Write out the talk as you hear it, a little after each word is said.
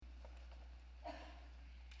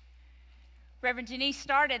Reverend Denise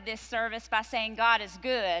started this service by saying God is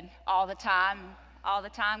good all the time. All the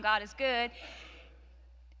time, God is good.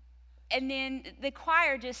 And then the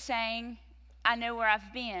choir just sang, I know where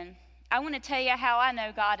I've been. I want to tell you how I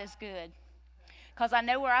know God is good. Because I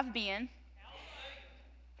know where I've been.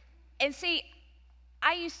 And see,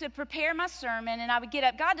 I used to prepare my sermon, and I would get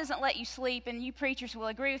up. God doesn't let you sleep, and you preachers will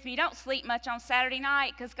agree with me. You don't sleep much on Saturday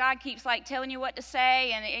night because God keeps telling you what to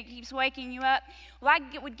say, and it keeps waking you up. Well,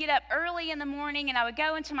 I would get up early in the morning, and I would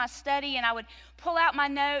go into my study, and I would pull out my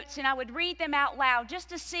notes, and I would read them out loud just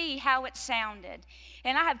to see how it sounded.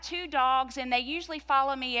 And I have 2 dogs, and they usually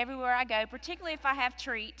follow me everywhere I go, particularly if I have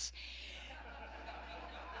treats.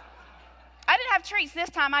 I didn't have treats this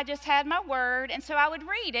time. I just had my word, and so I would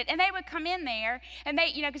read it, and they would come in there, and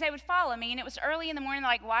they, because they would follow me, and it was early in the morning.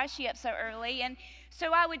 They're like, why is she up so early? And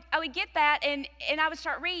so I would get that, and I would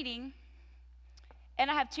start reading,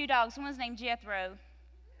 and I have 2 dogs. One's named Jethro.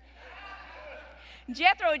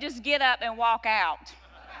 Jethro would just get up and walk out.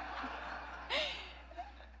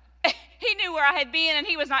 He knew where I had been, and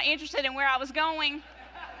he was not interested in where I was going.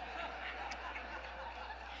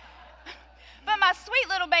 But my sweet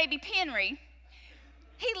little baby Penry,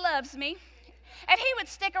 he loves me, and he would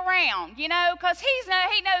stick around, because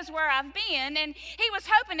he knows where I've been, and he was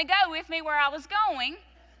hoping to go with me where I was going.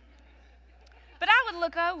 But I would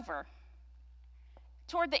look over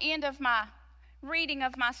toward the end of my reading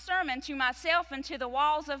of my sermon to myself and to the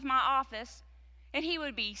walls of my office, and he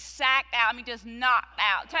would be sacked out, just knocked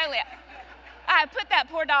out, totally out. I had put that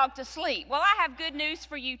poor dog to sleep. Well, I have good news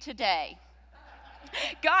for you today.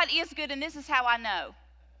 God is good, and this is how I know.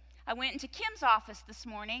 I went into Kim's office this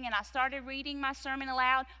morning, and I started reading my sermon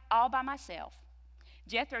aloud all by myself.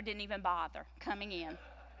 Jethro didn't even bother coming in.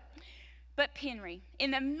 But Penry,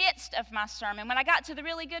 in the midst of my sermon, when I got to the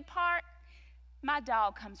really good part, my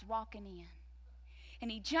dog comes walking in. And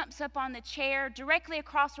he jumps up on the chair directly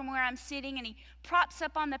across from where I'm sitting, and he props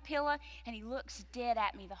up on the pillow, and he looks dead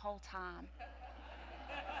at me the whole time.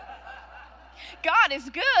 God is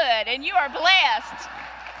good, and you are blessed.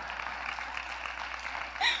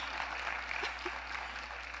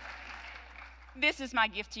 This is my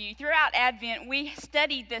gift to you. Throughout Advent, we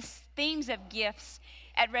studied the themes of gifts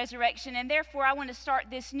at Resurrection, and therefore I want to start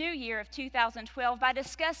this new year of 2012 by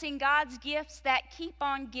discussing God's gifts that keep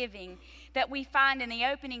on giving that we find in the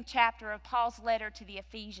opening chapter of Paul's letter to the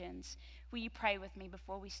Ephesians. Will you pray with me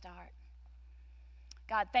before we start?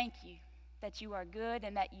 God, thank you that you are good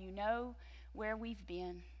and that you know where we've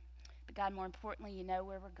been. But God, more importantly, you know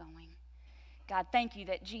where we're going. God, thank you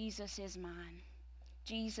that Jesus is mine.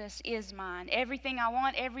 Jesus is mine. Everything I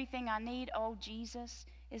want, everything I need, oh, Jesus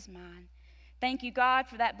is mine. Thank you, God,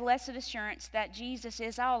 for that blessed assurance that Jesus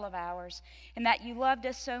is all of ours and that you loved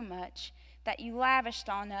us so much, that you lavished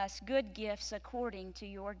on us good gifts according to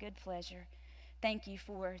your good pleasure. Thank you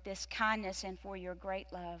for this kindness and for your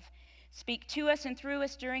great love. Speak to us and through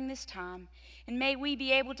us during this time, and may we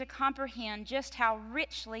be able to comprehend just how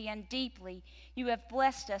richly and deeply you have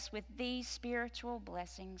blessed us with these spiritual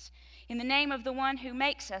blessings. In the name of the one who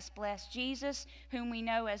makes us blessed, Jesus, whom we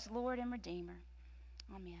know as Lord and Redeemer.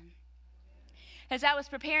 Amen. As I was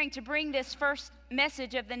preparing to bring this first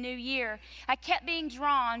message of the new year, I kept being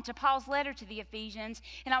drawn to Paul's letter to the Ephesians,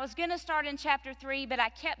 and I was going to start in chapter 3, but I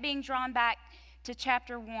kept being drawn back to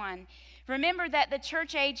chapter 1. Remember that the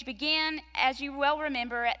church age began, as you well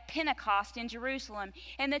remember, at Pentecost in Jerusalem,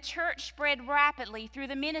 and the church spread rapidly through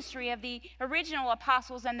the ministry of the original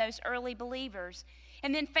apostles and those early believers.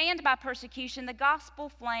 And then, fanned by persecution, the gospel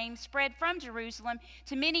flame spread from Jerusalem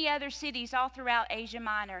to many other cities all throughout Asia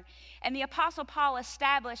Minor. And the Apostle Paul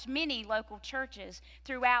established many local churches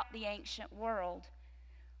throughout the ancient world.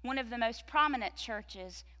 One of the most prominent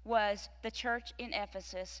churches was the church in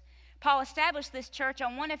Ephesus. Paul established this church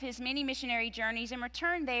on one of his many missionary journeys and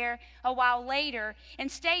returned there a while later and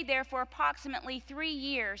stayed there for approximately 3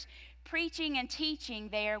 years, preaching and teaching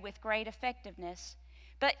there with great effectiveness.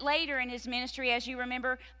 But later in his ministry, as you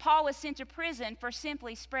remember, Paul was sent to prison for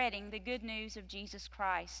simply spreading the good news of Jesus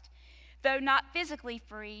Christ. Though not physically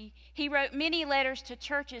free, he wrote many letters to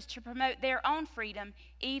churches to promote their own freedom,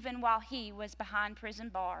 even while he was behind prison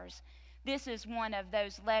bars. This is one of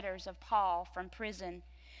those letters of Paul from prison.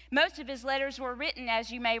 Most of his letters were written,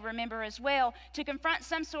 as you may remember as well, to confront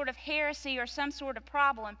some sort of heresy or some sort of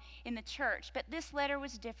problem in the church. But this letter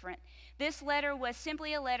was different. This letter was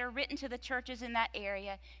simply a letter written to the churches in that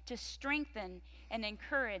area to strengthen and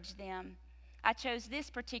encourage them. I chose this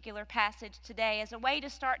particular passage today as a way to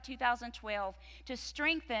start 2012, to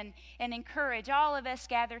strengthen and encourage all of us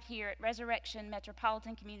gathered here at Resurrection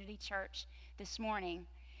Metropolitan Community Church this morning.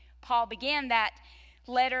 Paul began that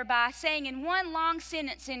letter by saying in one long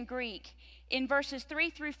sentence in Greek, in verses 3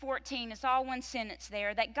 through 14, it's all one sentence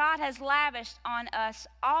there, that God has lavished on us,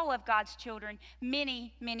 all of God's children,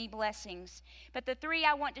 many, many blessings. But the three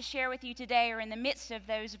I want to share with you today are in the midst of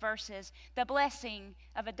those verses: the blessing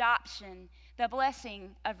of adoption, the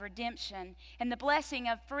blessing of redemption, and the blessing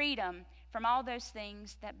of freedom from all those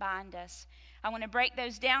things that bind us. I want to break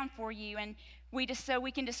those down for you, and so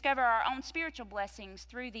we can discover our own spiritual blessings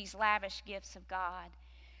through these lavish gifts of God.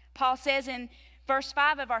 Paul says in verse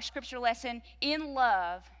 5 of our scripture lesson, in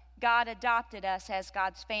love, God adopted us as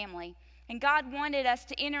God's family. And God wanted us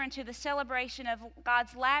to enter into the celebration of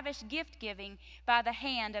God's lavish gift giving by the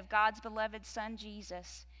hand of God's beloved Son,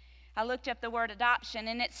 Jesus. I looked up the word adoption,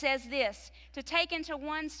 and it says this: to take into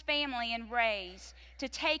one's family and raise, to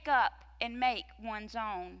take up and make one's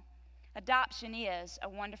own. Adoption is a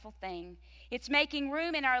wonderful thing. It's making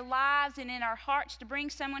room in our lives and in our hearts to bring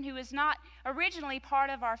someone who is not originally part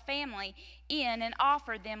of our family in and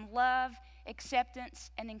offer them love,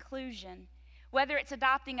 acceptance, and inclusion. Whether it's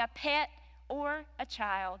adopting a pet or a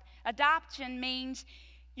child, adoption means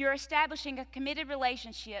you're establishing a committed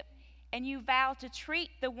relationship, and you vow to treat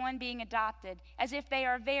the one being adopted as if they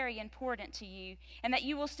are very important to you, and that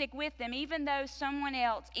you will stick with them even though someone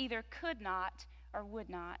else either could not or would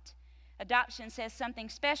not. Adoption says something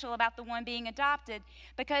special about the one being adopted,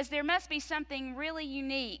 because there must be something really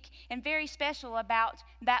unique and very special about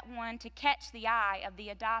that one to catch the eye of the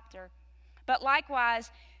adopter. But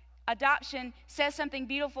likewise, adoption says something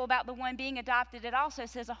beautiful about the one being adopted. It also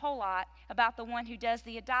says a whole lot about the one who does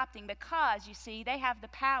the adopting, because, you see, they have the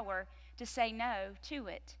power to say no to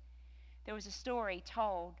it. There was a story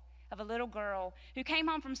told of a little girl who came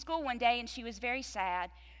home from school one day, and she was very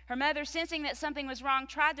sad. Her mother, sensing that something was wrong,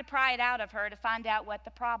 tried to pry it out of her to find out what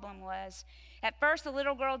the problem was. At first, the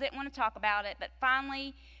little girl didn't want to talk about it, but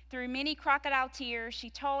finally, through many crocodile tears, she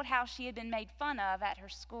told how she had been made fun of at her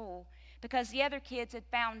school because the other kids had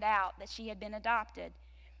found out that she had been adopted.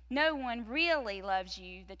 "No one really loves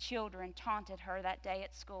you," the children taunted her that day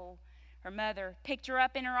at school. Her mother picked her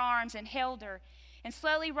up in her arms and held her and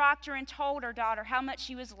slowly rocked her and told her daughter how much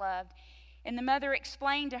she was loved. And the mother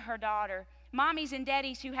explained to her daughter, "Mommies and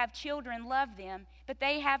daddies who have children love them, but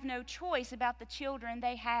they have no choice about the children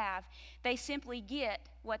they have. They simply get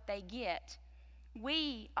what they get.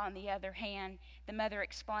 We, on the other hand," the mother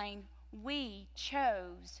explained, "we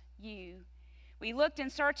chose you. We looked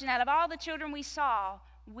and searched, and out of all the children we saw,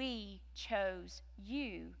 we chose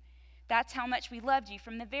you. That's how much we loved you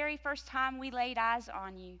from the very first time we laid eyes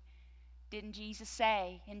on you." Didn't Jesus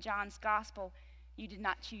say in John's Gospel, "You did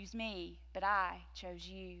not choose me, but I chose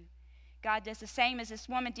you"? God does the same as this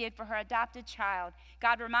woman did for her adopted child.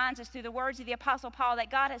 God reminds us through the words of the Apostle Paul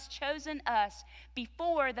that God has chosen us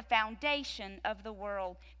before the foundation of the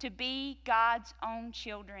world to be God's own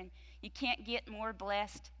children. You can't get more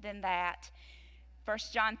blessed than that.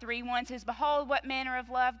 1 John 3:1 says, "Behold, what manner of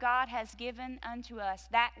love God has given unto us,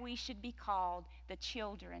 that we should be called the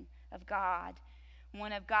children of God."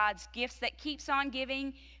 One of God's gifts that keeps on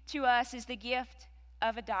giving to us is the gift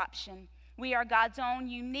of adoption. We are God's own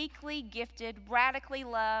uniquely gifted, radically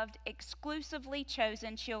loved, exclusively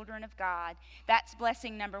chosen children of God. That's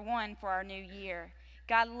blessing number one for our new year.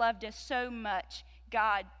 God loved us so much,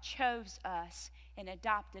 God chose us and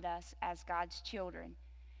adopted us as God's children.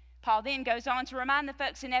 Paul then goes on to remind the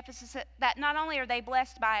folks in Ephesus that not only are they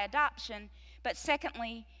blessed by adoption, but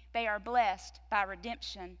secondly, they are blessed by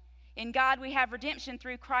redemption. In God, we have redemption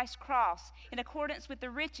through Christ's cross. In accordance with the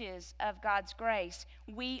riches of God's grace,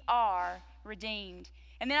 we are redeemed.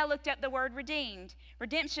 And then I looked up the word redeemed.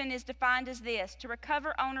 Redemption is defined as this: to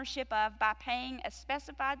recover ownership of by paying a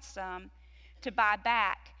specified sum, to buy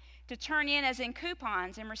back, to turn in as in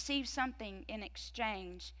coupons and receive something in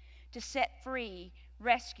exchange, to set free,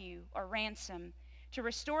 rescue, or ransom, to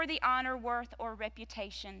restore the honor, worth, or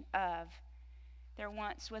reputation of. There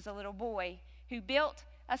once was a little boy who built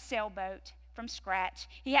a sailboat from scratch.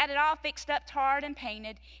 He had it all fixed up, tarred and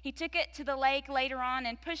painted. He took it to the lake later on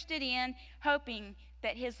and pushed it in, hoping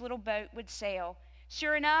that his little boat would sail.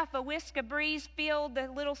 Sure enough, a whisk of breeze filled the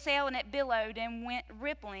little sail, and it billowed and went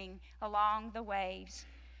rippling along the waves.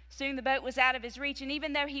 Soon the boat was out of his reach, and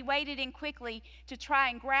even though he waded in quickly to try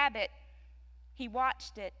and grab it, he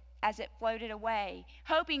watched it as it floated away,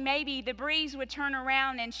 hoping maybe the breeze would turn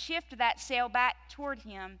around and shift that sail back toward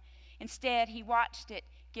him. Instead, he watched it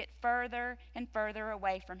get further and further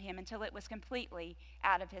away from him until it was completely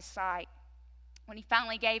out of his sight. When he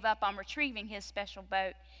finally gave up on retrieving his special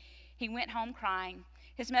boat, he went home crying.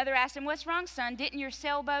 His mother asked him, "What's wrong, son? Didn't your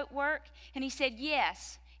sailboat work?" And he said,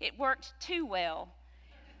 "Yes, it worked too well."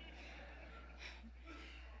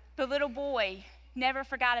 The little boy never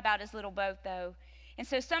forgot about his little boat, though. And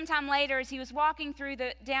so sometime later, as he was walking through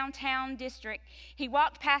the downtown district, he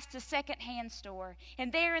walked past a second-hand store.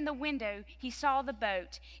 And there in the window, he saw the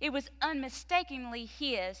boat. It was unmistakably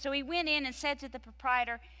his. So he went in and said to the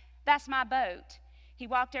proprietor, "That's my boat." He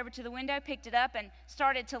walked over to the window, picked it up, and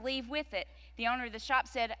started to leave with it. The owner of the shop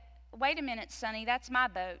said, "Wait a minute, Sonny, that's my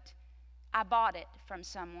boat. I bought it from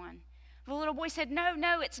someone." The little boy said,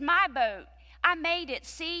 No, it's my boat. I made it,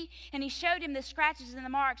 see? And he showed him the scratches and the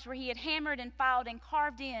marks where he had hammered and filed and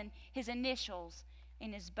carved in his initials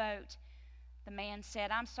in his boat. The man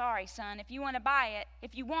said, "I'm sorry, son. If you want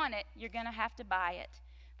it, you're going to have to buy it."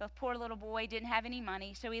 The poor little boy didn't have any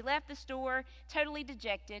money, so he left the store totally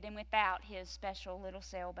dejected and without his special little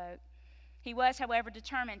sailboat. He was, however,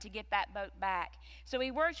 determined to get that boat back. So he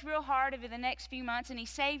worked real hard over the next few months, and he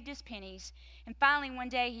saved his pennies. And finally, one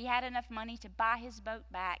day, he had enough money to buy his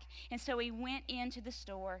boat back. And so he went into the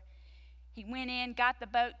store. He went in, got the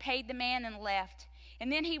boat, paid the man, and left.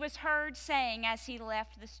 And then he was heard saying as he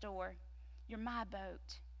left the store, "You're my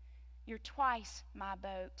boat. You're twice my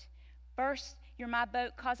boat. First, you're my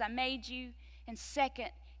boat because I made you. And second,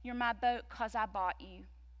 you're my boat because I bought you."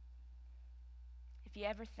 If you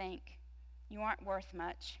ever think you aren't worth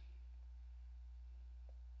much,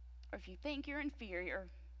 or if you think you're inferior,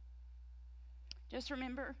 just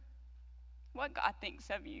remember what God thinks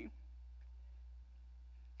of you.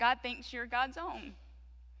 God thinks you're God's own.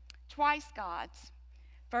 Twice God's.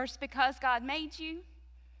 First, because God made you,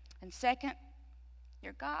 and second,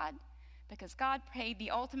 you're God because God paid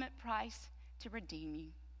the ultimate price to redeem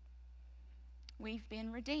you. We've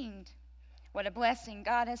been redeemed. What a blessing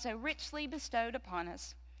God has so richly bestowed upon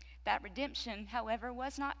us. That redemption, however,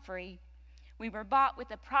 was not free. We were bought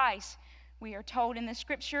with a price, we are told in the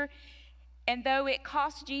scripture, and though it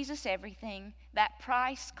cost Jesus everything, that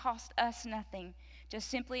price cost us nothing, just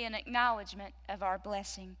simply an acknowledgement of our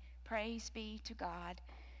blessing. Praise be to God.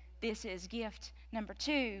 This is gift number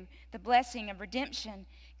 2, the blessing of redemption.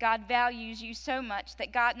 God values you so much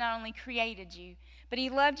that God not only created you, but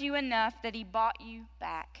he loved you enough that he bought you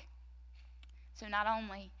back. So not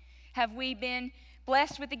only have we been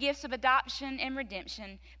blessed with the gifts of adoption and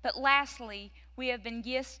redemption, but lastly, we have been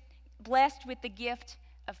blessed with the gift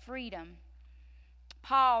of freedom.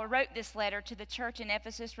 Paul wrote this letter to the church in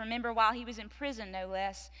Ephesus, remember, while he was in prison, no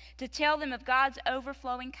less, to tell them of God's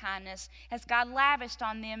overflowing kindness as God lavished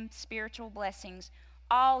on them spiritual blessings,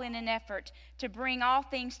 all in an effort to bring all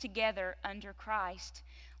things together under Christ.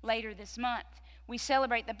 Later this month, we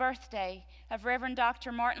celebrate the birthday of Reverend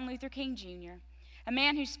Dr. Martin Luther King Jr., a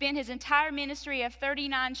man who spent his entire ministry of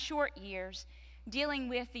 39 short years dealing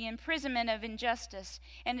with the imprisonment of injustice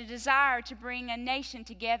and a desire to bring a nation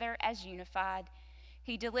together as unified.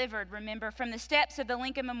 He delivered, remember, from the steps of the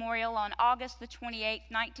Lincoln Memorial on August the 28th,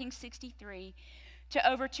 1963, to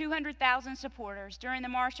over 200,000 supporters during the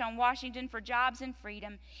March on Washington for Jobs and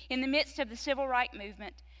Freedom in the midst of the Civil Rights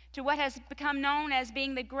Movement, to what has become known as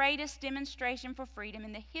being the greatest demonstration for freedom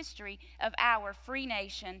in the history of our free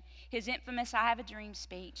nation, his infamous "I Have a Dream"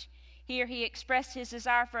 speech. Here he expressed his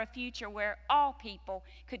desire for a future where all people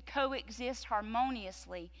could coexist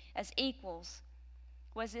harmoniously as equals.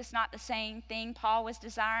 Was this not the same thing Paul was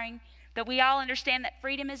desiring? That we all understand that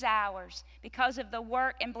freedom is ours because of the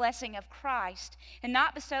work and blessing of Christ, and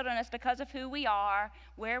not bestowed on us because of who we are,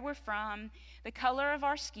 where we're from, the color of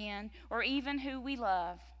our skin, or even who we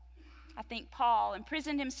love. I think Paul,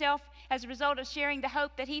 imprisoned himself as a result of sharing the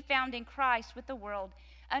hope that he found in Christ with the world,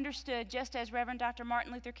 understood, just as Reverend Dr.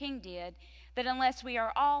 Martin Luther King did, that unless we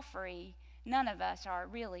are all free, none of us are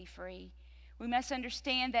really free. We must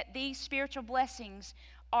understand that these spiritual blessings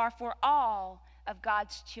are for all of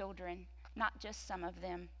God's children, not just some of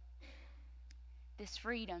them. This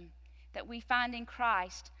freedom that we find in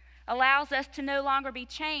Christ allows us to no longer be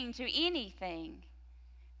chained to anything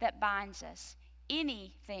that binds us.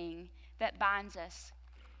 Anything that binds us.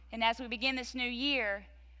 And as we begin this new year,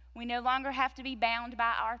 we no longer have to be bound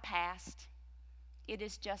by our past. It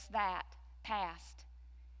is just that, past.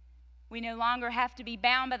 We no longer have to be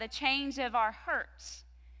bound by the chains of our hurts,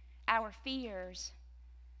 our fears,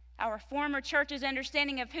 our former church's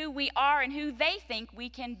understanding of who we are and who they think we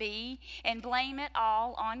can be, and blame it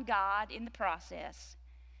all on God in the process.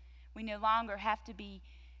 We no longer have to be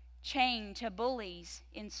chained to bullies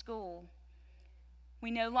in school.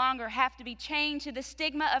 We no longer have to be chained to the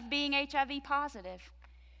stigma of being HIV positive.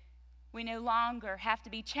 We no longer have to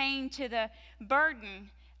be chained to the burden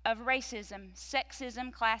of racism,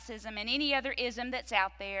 sexism, classism, and any other ism that's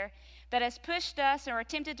out there that has pushed us or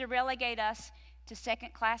attempted to relegate us to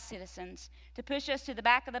second-class citizens, to push us to the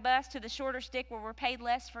back of the bus, to the shorter stick where we're paid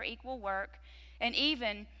less for equal work, and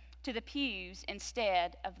even to the pews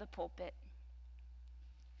instead of the pulpit.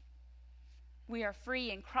 We are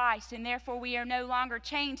free in Christ, and therefore we are no longer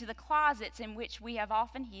chained to the closets in which we have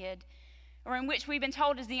often hid, or in which we've been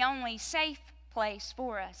told is the only safe place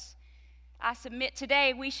for us. I submit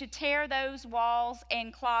today we should tear those walls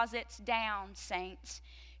and closets down, saints.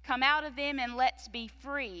 Come out of them and let's be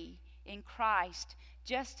free in Christ,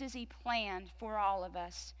 just as he planned for all of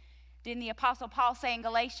us. Didn't the Apostle Paul say in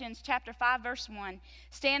Galatians chapter 5, verse 1,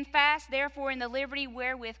 "Stand fast, therefore, in the liberty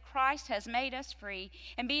wherewith Christ has made us free,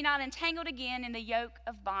 and be not entangled again in the yoke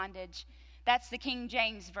of bondage." That's the King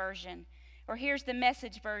James Version. Or here's the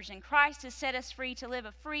Message version. Christ has set us free to live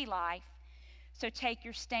a free life, so take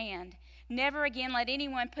your stand. Never again let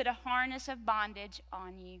anyone put a harness of bondage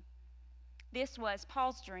on you. This was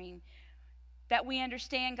Paul's dream, that we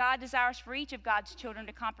understand God desires for each of God's children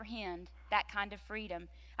to comprehend that kind of freedom.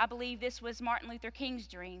 I believe this was Martin Luther King's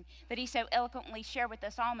dream that he so eloquently shared with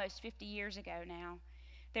us almost 50 years ago now.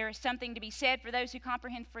 There is something to be said for those who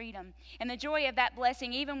comprehend freedom and the joy of that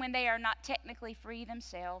blessing, even when they are not technically free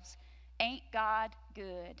themselves. Ain't God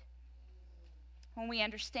good? When we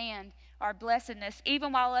understand our blessedness,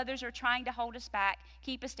 even while others are trying to hold us back,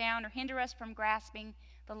 keep us down, or hinder us from grasping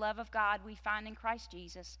the love of God we find in Christ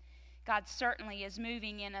Jesus, God certainly is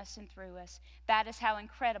moving in us and through us. That is how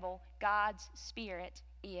incredible God's Spirit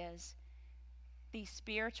is. These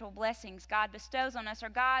spiritual blessings God bestows on us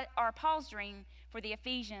are Paul's dream for the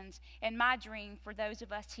Ephesians, and my dream for those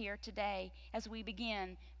of us here today as we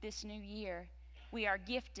begin this new year. We are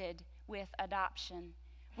gifted with adoption.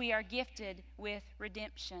 We are gifted with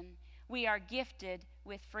redemption. We are gifted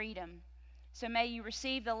with freedom. So may you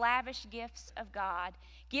receive the lavish gifts of God,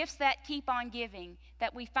 gifts that keep on giving,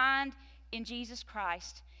 that we find in Jesus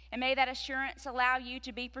Christ. And may that assurance allow you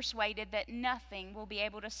to be persuaded that nothing will be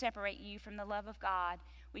able to separate you from the love of God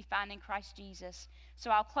we find in Christ Jesus.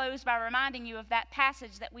 So I'll close by reminding you of that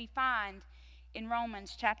passage that we find in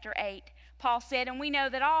Romans chapter 8. Paul said, "And we know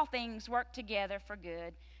that all things work together for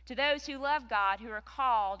good to those who love God, who are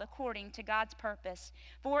called according to God's purpose.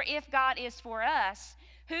 For if God is for us,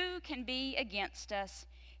 who can be against us?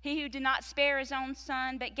 He who did not spare his own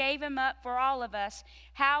son, but gave him up for all of us,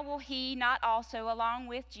 how will he not also, along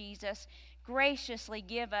with Jesus, graciously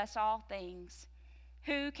give us all things?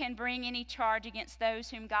 Who can bring any charge against those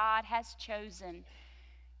whom God has chosen?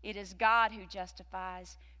 It is God who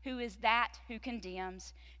justifies. Who is that who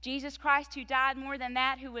condemns? Jesus Christ, who died, more than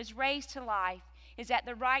that, who was raised to life, is at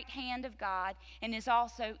the right hand of God and is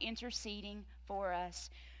also interceding for us.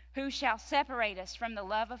 Who shall separate us from the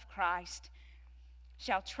love of Christ?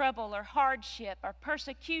 Shall trouble or hardship or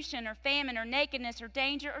persecution or famine or nakedness or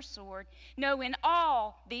danger or sword? No, in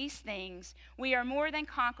all these things we are more than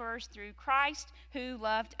conquerors through Christ who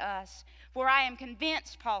loved us. For I am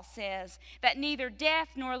convinced," Paul says, "that neither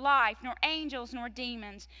death nor life, nor angels nor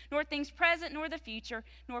demons, nor things present nor the future,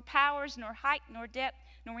 nor powers, nor height, nor depth,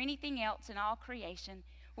 nor anything else in all creation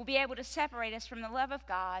will be able to separate us from the love of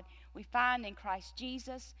God we find in Christ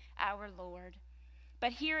Jesus our Lord."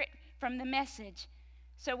 But hear it from the Message.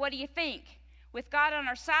 So what do you think? With God on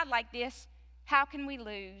our side like this, how can we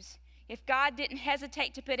lose? If God didn't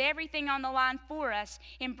hesitate to put everything on the line for us,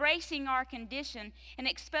 embracing our condition and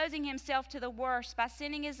exposing himself to the worst by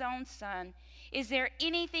sending his own son, is there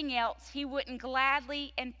anything else he wouldn't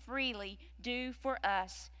gladly and freely do for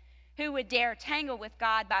us? Who would dare tangle with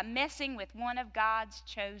God by messing with one of God's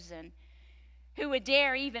chosen? Who would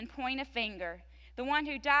dare even point a finger? The one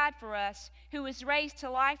who died for us, who was raised to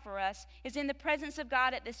life for us, is in the presence of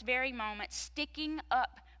God at this very moment, sticking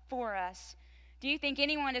up for us. Do you think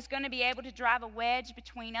anyone is going to be able to drive a wedge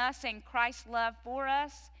between us and Christ's love for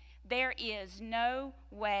us? There is no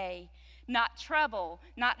way. Not trouble,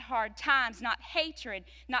 not hard times, not hatred,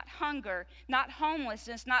 not hunger, not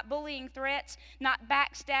homelessness, not bullying threats, not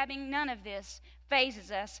backstabbing, none of this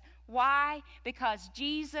phases us. Why? Because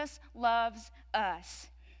Jesus loves us.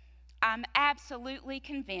 I'm absolutely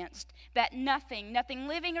convinced that nothing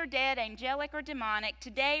living or dead, angelic or demonic,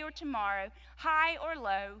 today or tomorrow, high or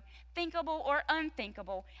low, thinkable or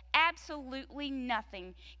unthinkable, absolutely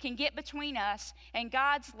nothing can get between us and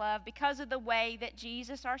God's love because of the way that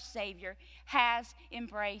Jesus, our Savior, has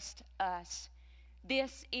embraced us.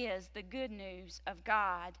 This is the good news of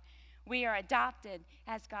God. We are adopted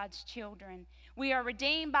as God's children. We are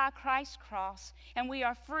redeemed by Christ's cross, and we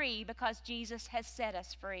are free because Jesus has set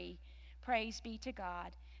us free. Praise be to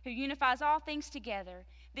God, who unifies all things together.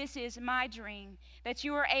 This is my dream, that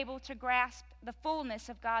you are able to grasp the fullness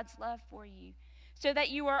of God's love for you, so that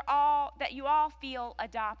you all feel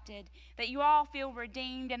adopted, that you all feel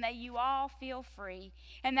redeemed, and that you all feel free,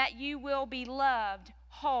 and that you will be loved,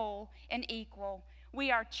 whole, and equal.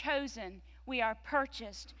 We are chosen, we are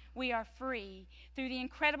purchased, we are free through the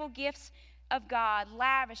incredible gifts of God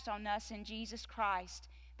lavished on us in Jesus Christ,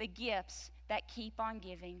 the gifts that keep on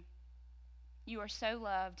giving. You are so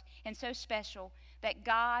loved and so special that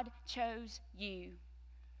God chose you.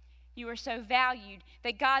 You are so valued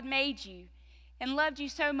that God made you and loved you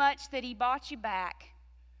so much that He bought you back.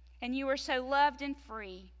 And you are so loved and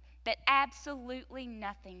free that absolutely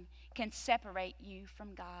nothing can separate you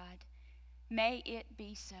from God. May it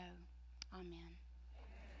be so. Amen.